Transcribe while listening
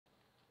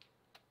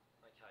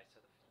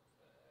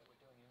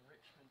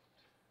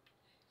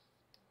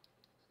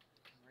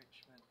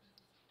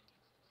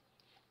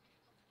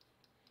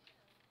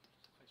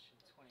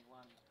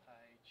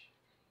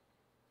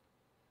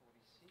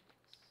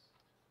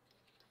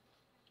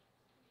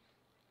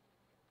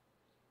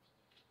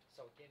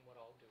again, what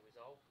I'll do is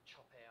I'll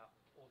chop out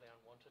all the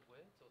unwanted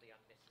words or the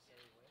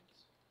unnecessary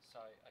words.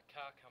 So a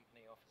car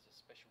company offers a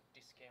special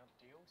discount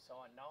deal, so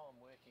I know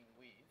I'm working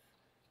with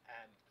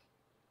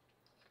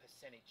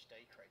percentage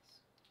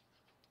decrease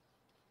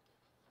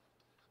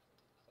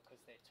because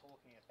they're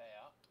talking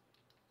about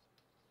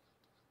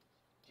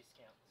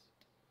discounts.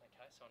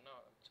 Okay, so I know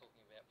I'm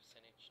talking about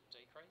percentage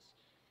decrease.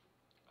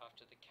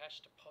 After the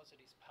cash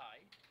deposit is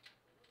paid,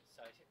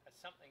 so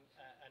something,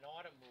 an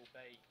item will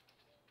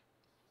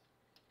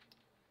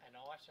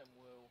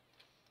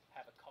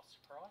have a cost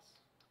price,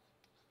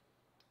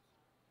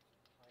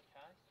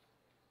 okay,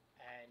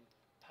 and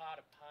part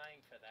of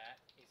paying for that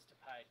is to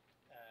pay,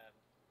 a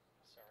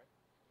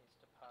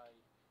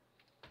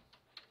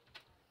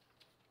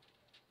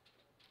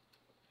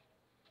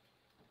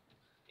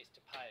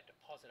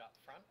deposit up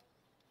front.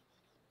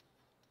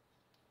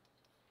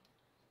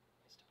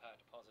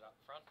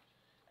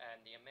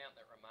 And the amount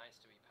that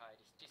remains to be paid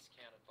is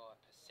discounted by a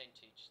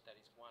percentage that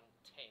is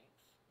 1/10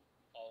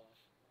 of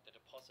the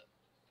deposit.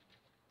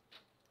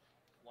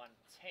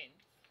 1/10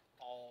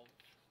 of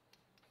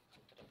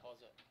the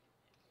deposit.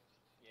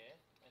 Yeah,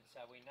 and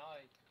so we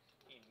know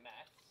in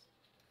maths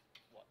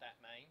what that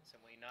means,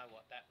 and we know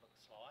what that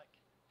looks like,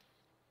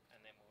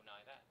 and then we'll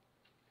know that.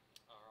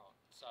 Alright,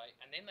 so,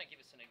 and then they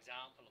give us an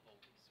example of all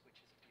this, which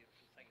is a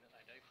beautiful thing that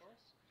they do for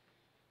us.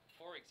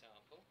 For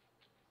example,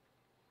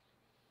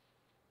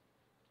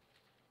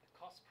 the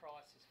cost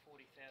price is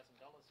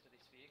 $40,000 for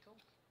this vehicle.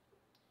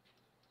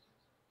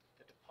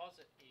 The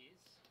deposit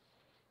is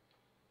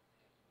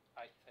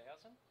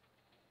 $8,000,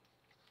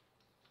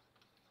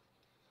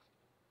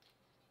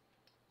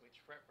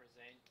 which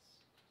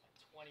represents a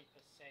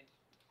 20%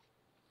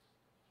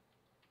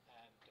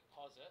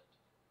 deposit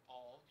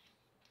of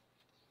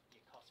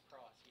your cost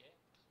price, yeah?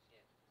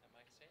 Yeah, that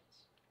makes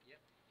sense?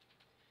 Yep.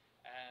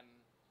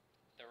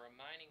 The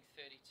remaining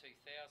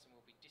 $32,000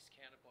 will be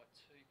discounted by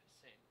 2%.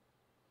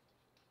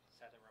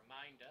 So the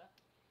remainder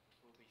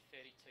will be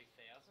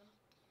 $32,000.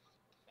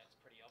 That's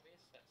pretty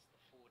obvious. That's the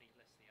 40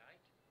 less the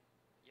 8.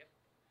 Yep.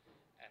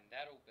 And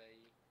that'll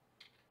be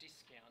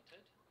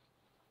discounted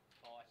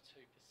by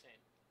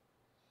 2%.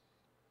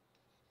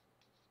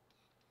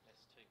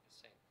 That's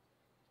 2%.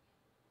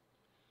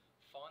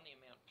 Find the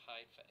amount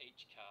paid for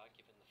each car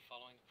given the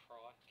following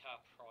car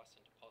price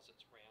and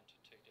deposits round to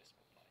 2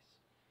 decimal place.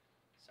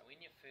 So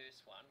in your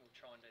first one, we'll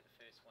try and do the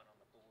first one on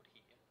the board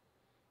here.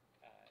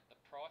 The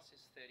price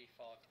is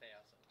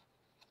 $35,000.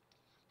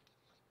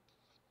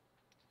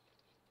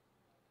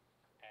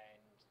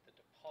 And the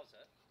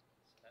deposit,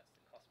 so that's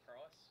the cost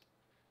price,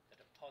 the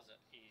deposit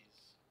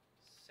is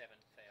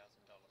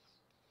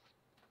 $7,000.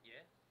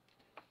 Yeah?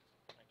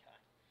 Okay.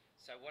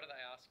 So what are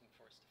they asking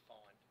for us to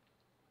find?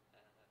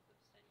 The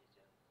percentage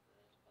of the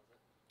deposit.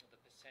 The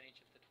percentage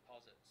of the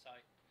deposit.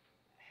 So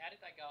how did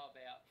they go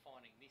about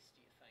finding this,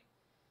 do you think?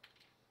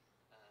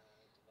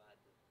 Divide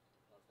the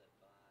deposit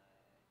by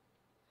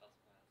cost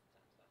price times by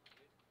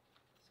 100.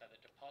 So the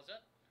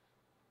deposit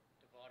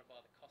divided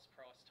by the cost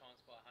price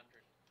times by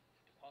 100.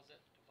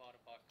 Deposit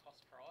divided by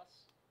cost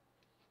price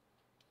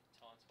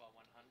times by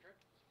 100.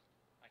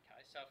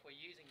 Okay, so if we're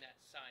using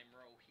that same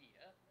rule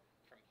here,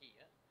 from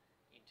here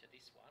into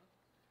this one,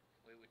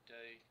 we would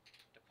do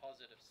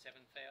deposit of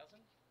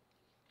 7,000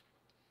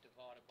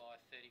 divided by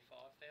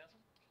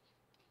 35,000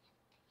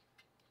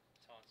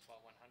 times by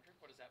 100.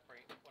 What does that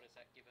bring? What does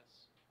that give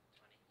us?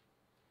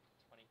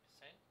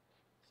 20%.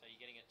 So you're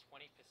getting a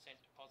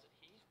 20% deposit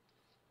here.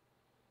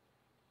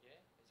 Yeah,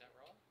 is that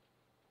right?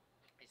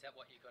 Is that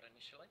what you got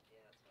initially?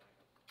 Yeah, that's what I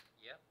got.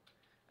 Yeah.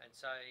 And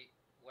so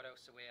what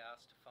else are we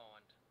asked to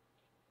find?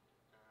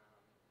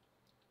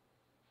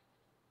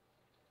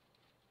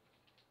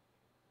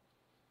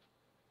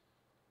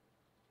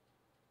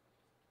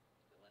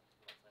 What's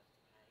left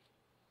to pay.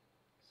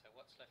 So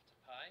what's left to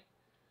pay?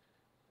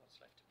 What's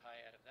left to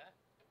pay out of that?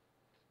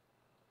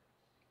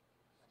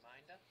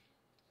 Remainder?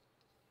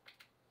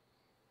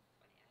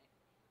 28.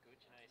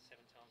 Good, you know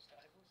 7 times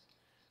tables.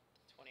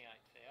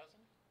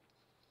 28,000.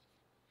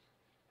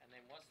 And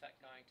then what's that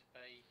going to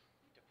be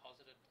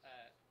deposited,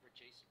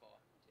 reduced by?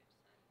 2%.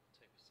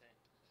 2%.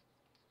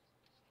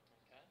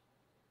 Okay.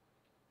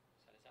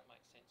 So does that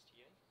make sense to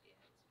you? Yeah,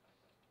 it's pretty much.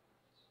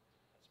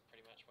 That's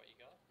pretty much what you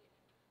got? Yeah.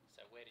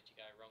 So where did you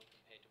go wrong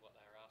compared to what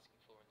they were asking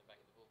for in the back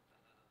of the book?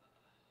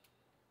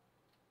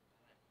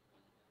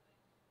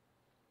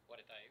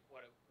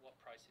 What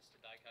process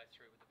did they go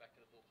through with the back of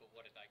the book, or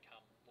what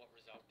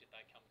result did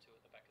they come to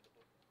at the back of the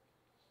book?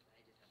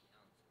 They just have the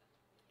answer.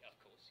 Yeah, of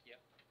course, yep.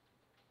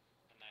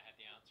 And they had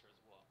the answer as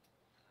well.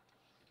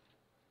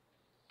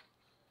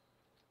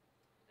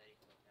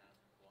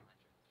 34,440.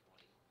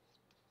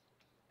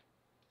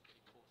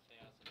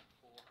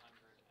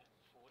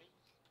 34,440.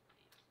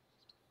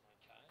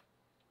 Okay.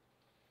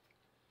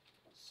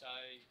 So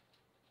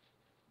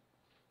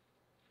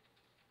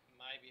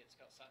maybe it's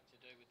got something to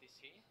do with this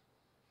here.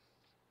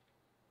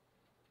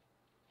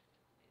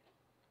 Yeah.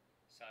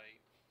 So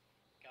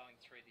going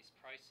through this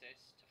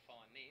process to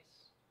find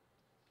this,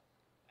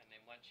 and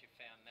then once you've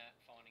found that,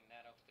 finding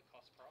that off the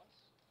cost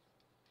price.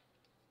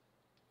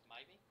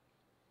 maybe.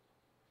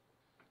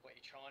 What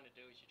you're trying to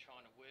do is you're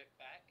trying to work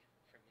back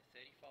from your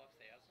 35,000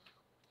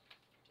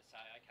 to say,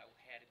 okay, well,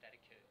 how did that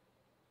occur?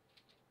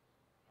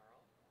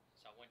 Alright?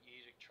 So I want you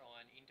to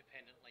try and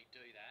independently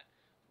do that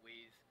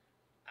with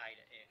A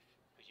to F,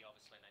 because you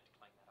obviously need to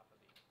clean that up a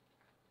bit.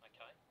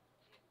 Okay?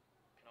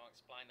 Can I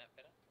explain that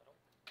better at all?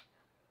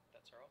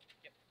 That's alright?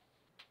 Yep.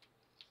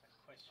 So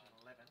question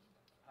 11,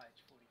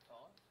 page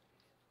 45.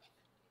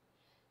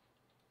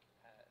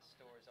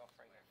 Store is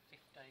offering a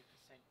 15%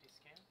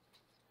 discount.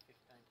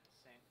 15%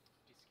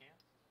 discount.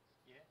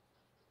 Yeah.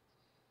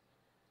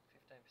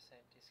 15%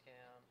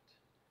 discount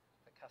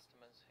for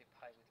customers who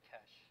pay with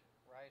cash.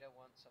 Raider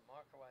wants a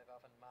microwave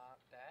oven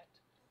marked at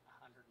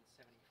 $175.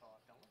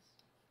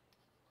 It's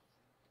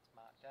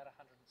marked at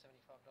 $175.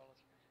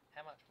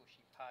 How much will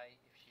she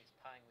pay if she's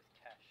paying with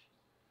cash?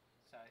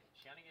 So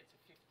she only gets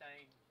a 15%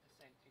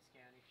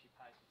 discount if she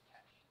pays with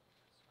cash.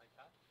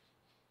 Okay.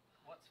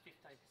 What's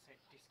 15%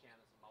 discount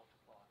as a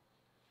multiplier?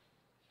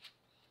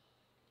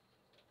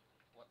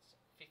 What's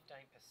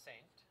 15%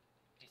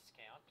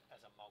 discount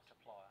as a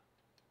multiplier?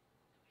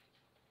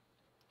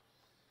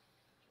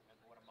 Do you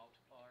remember what a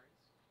multiplier is?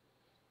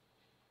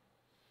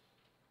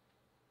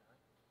 No?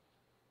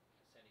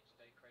 Percentage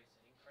decrease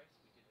and increase,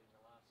 we did it in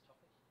the last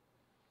topic.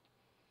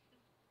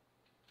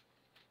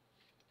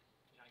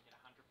 You don't get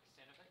 100%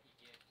 of it, you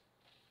get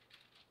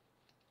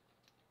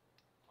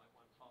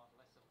 0.15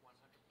 less of 100%.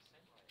 So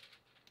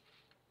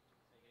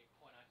you're getting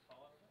 0.05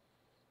 of it.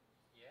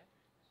 Yeah?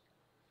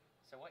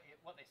 So what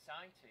they're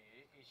saying to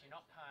you is you're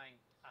not paying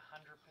 100%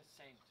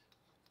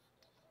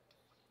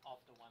 of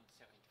the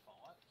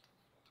 175.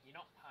 You're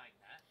not paying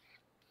that.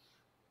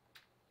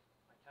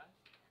 Okay?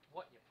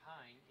 What you're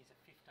paying is a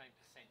 15%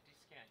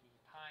 discount.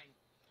 You're paying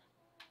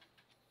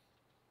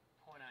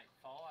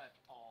 0.85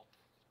 of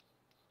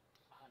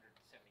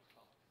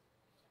 175.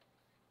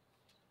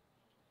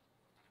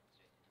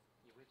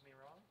 You with me,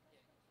 Ryan?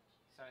 Yeah.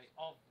 So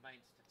of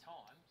means to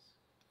times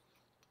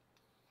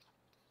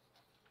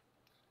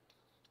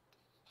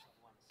of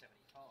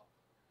 175.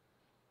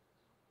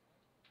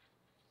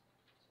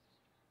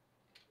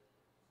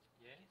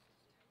 Yeah?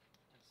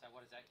 And so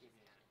what does that give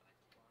you?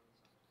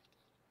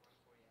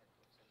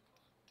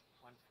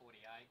 $148.75.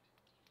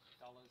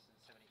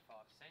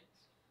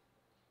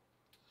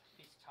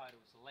 This total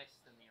is less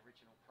than the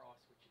original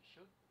price, which it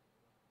should,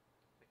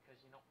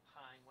 because you're not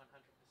paying 100%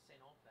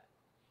 of that.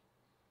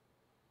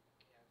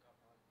 Yeah, I got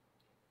right.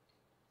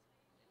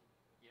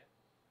 Yeah?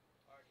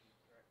 Already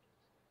corrected.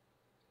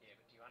 Yeah,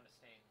 but do you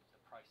understand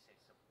the process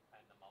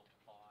and the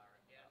multiplier?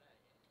 And Yeah, the,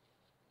 no,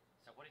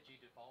 yeah. So what did you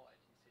divide?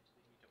 You said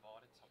that you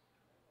divided something.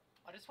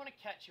 I just want to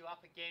catch you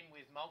up again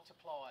with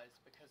multipliers,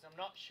 because I'm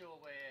not sure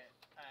we're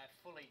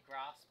fully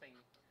grasping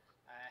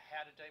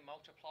how to do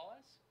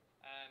multipliers.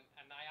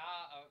 And they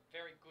are a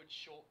very good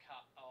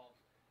shortcut of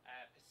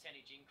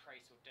percentage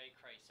increase or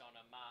decrease on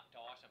a marked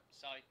item.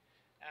 So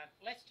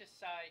let's just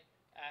say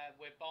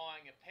we're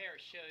buying a pair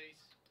of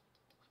shoes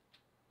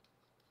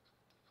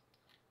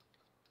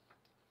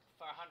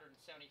for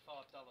 $175,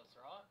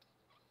 right?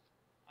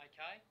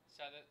 Okay,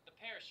 so the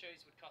pair of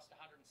shoes would cost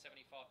 $175.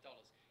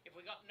 If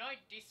we got no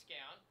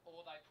discount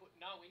or they put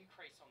no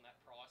increase on that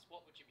price,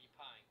 what would you be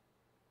paying?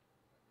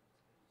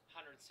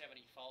 175.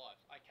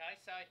 Okay,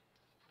 so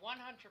 100%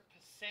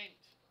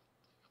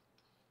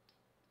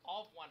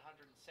 of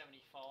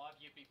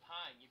 175 you'd be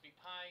paying. You'd be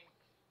paying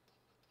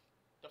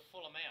the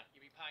full amount.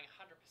 You'd be paying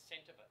 100%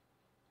 of it,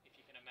 if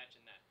you can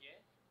imagine that, yeah?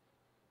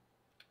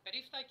 But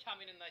if they come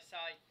in and they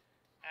say,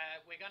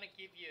 we're going to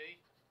give you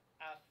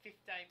a 15%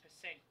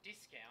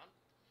 discount,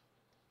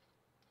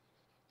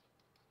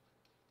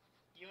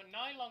 you're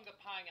no longer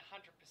paying 100%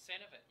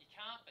 of it. You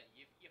can't be.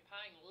 You're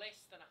paying less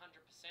than 100%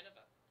 of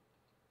it,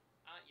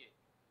 aren't you?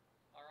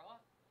 All right?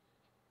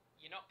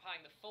 You're not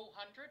paying the full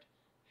 100.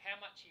 How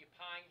much are you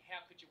paying?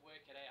 How could you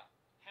work it out?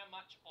 How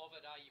much of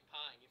it are you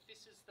paying? If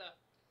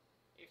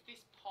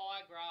this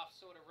pie graph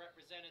sort of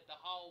represented the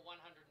whole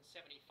 175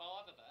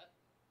 of it,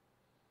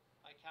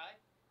 okay,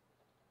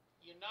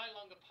 you're no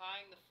longer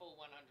paying the full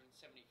 175.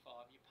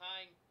 You're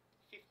paying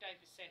 15%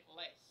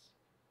 less.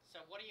 So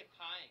what are you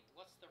paying?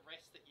 What's the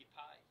rest that you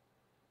pay?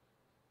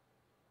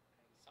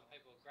 Some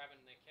people are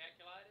grabbing their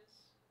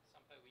calculators.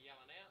 Some people are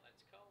yelling out.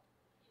 That's cool.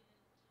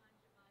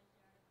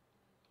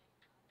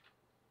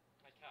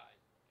 Okay.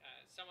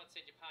 Someone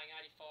said you're paying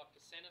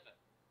 85% of it.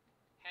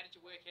 How did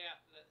you work out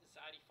that it's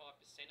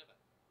 85% of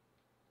it?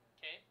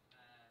 Cam?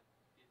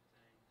 15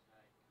 to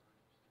 90%.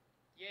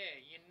 Yeah,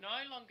 you're no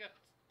longer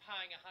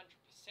paying 100%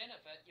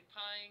 of it. You're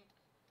paying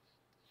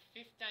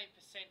 15%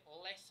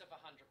 less of 100%.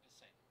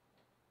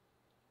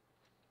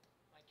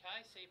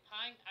 Okay, so you're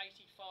paying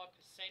 85%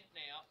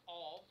 now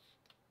of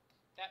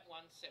that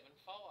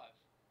 175.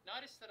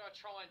 Notice that I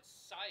try and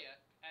say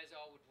it as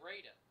I would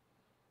read it.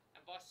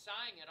 And by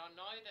saying it, I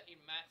know that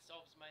in maths,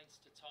 obs means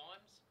to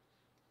times.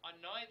 I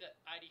know that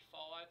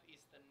 85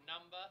 is the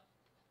number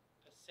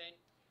percent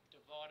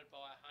divided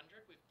by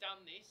 100. We've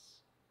done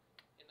this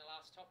in the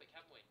last topic,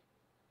 haven't we?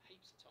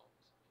 Heaps of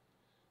times.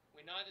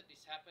 We know that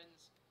this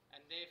happens,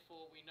 and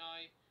therefore we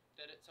know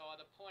that it's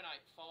either 0.85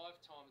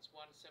 times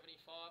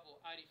 175 or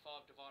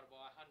 85 divided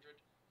by 100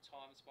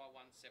 times by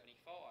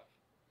 175.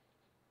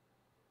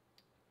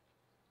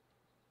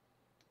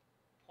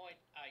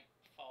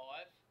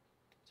 0.85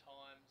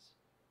 times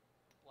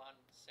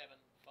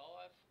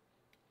 175.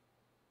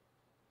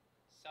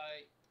 So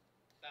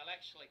they'll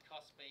actually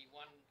cost me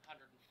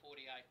 $148.75.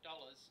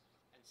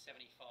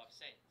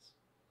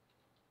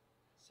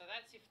 So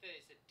that's if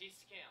there's a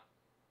discount.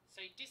 So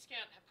your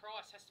discount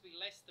price has to be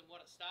less than what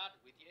it started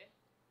with, yeah?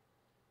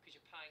 Because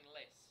you're paying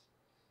less.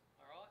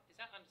 Alright? Is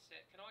that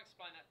understood? Can I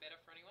explain that better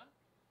for anyone?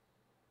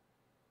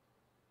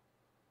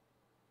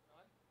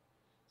 Right.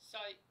 So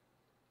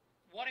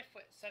what if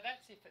so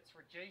that's if it's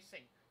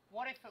reducing.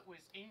 What if it was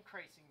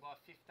increasing by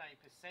 15%?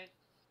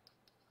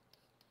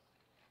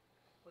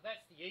 Well,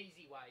 that's the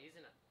easy way,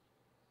 isn't it?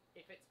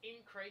 If it's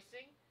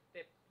increasing,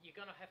 you're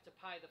going to have to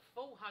pay the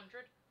full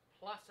 100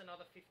 plus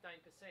another 15%.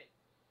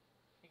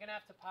 You're going to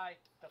have to pay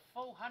the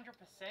full 100%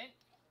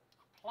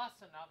 plus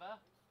another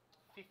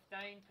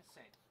 15%.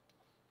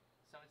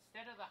 So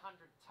instead of the 100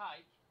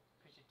 take,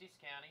 because you're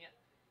discounting it,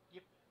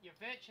 you're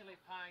virtually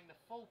paying the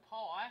full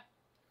pie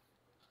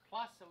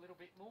plus a little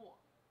bit more.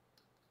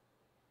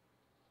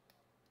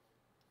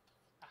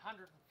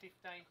 115%.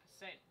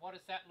 What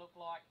does that look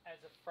like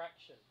as a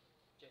fraction,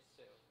 Jess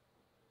Searle?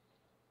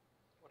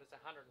 What does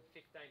 115%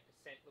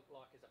 look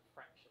like as a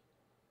fraction?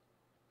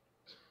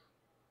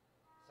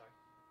 Sorry.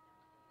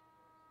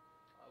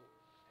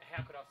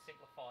 How could I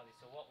simplify this,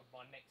 or what would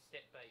my next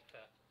step be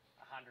for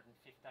 115%?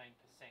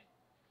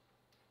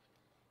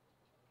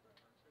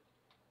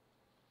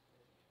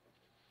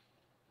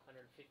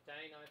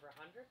 115 over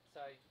 100.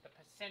 So the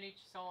percentage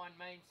sign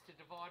means to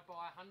divide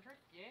by 100,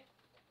 yeah?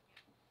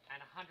 And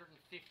 115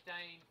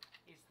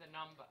 is the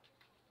number.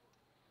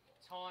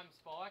 Times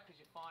by, because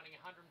you're finding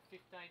 115%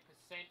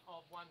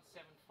 of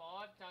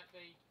 175. Don't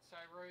be so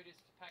rude as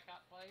to pack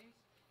up, please.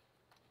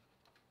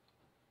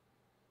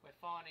 We're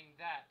finding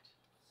that.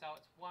 So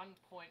it's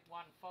 1.15.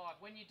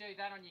 When you do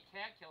that on your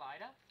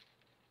calculator,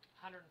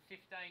 115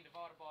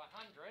 divided by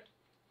 100,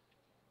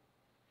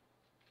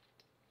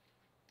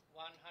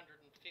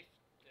 150,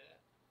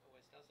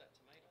 always does that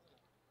to me, doesn't it?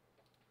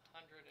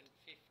 115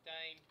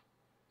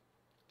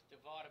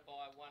 divided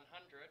by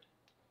 100,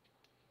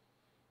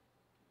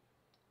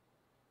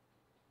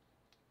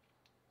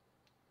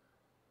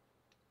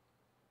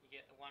 you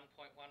get the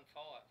 1.15.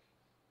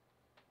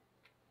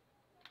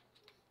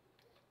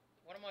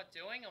 What am I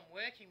doing? I'm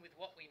working with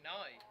what we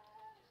know.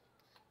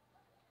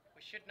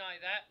 We should know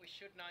that, we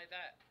should know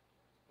that.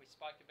 We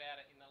spoke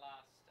about it in the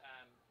last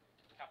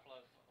couple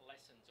of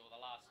lessons, or the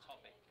last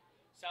topic.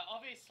 So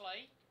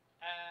obviously,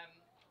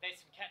 there's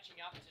some catching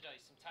up to do,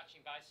 some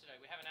touching base to do.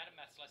 We haven't had a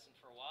maths lesson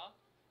for a while,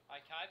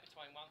 okay,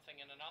 between one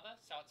thing and another.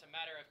 So it's a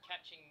matter of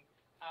catching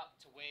up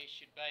to where you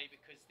should be,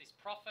 because this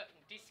profit and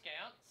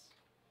discounts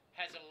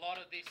has a lot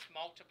of this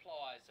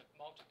multipliers of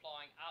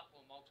multiplying up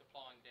or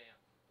multiplying down.